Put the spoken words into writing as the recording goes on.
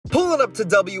Pulling up to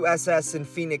WSS in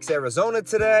Phoenix, Arizona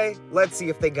today. Let's see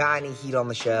if they got any heat on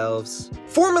the shelves.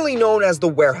 Formerly known as the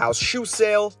Warehouse Shoe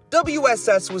Sale,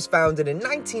 WSS was founded in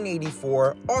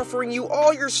 1984, offering you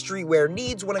all your streetwear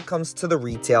needs when it comes to the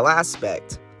retail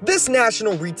aspect. This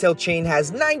national retail chain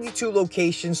has 92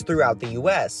 locations throughout the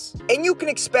US, and you can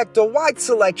expect a wide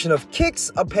selection of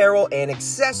kicks, apparel, and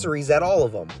accessories at all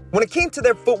of them. When it came to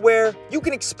their footwear, you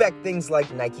can expect things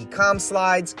like Nike Com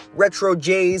Slides, Retro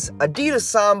J's, Adidas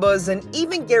Sambas, and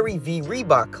even Gary V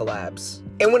Reebok collabs.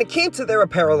 And when it came to their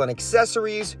apparel and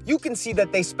accessories, you can see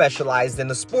that they specialized in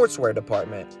the sportswear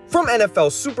department. From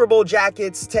NFL Super Bowl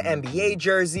jackets, to NBA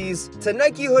jerseys, to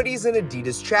Nike hoodies and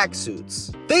Adidas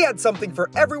tracksuits. They had something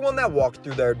for everyone that walked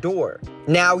through their door.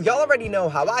 Now, y'all already know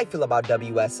how I feel about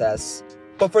WSS,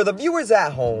 but for the viewers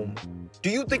at home, do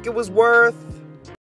you think it was worth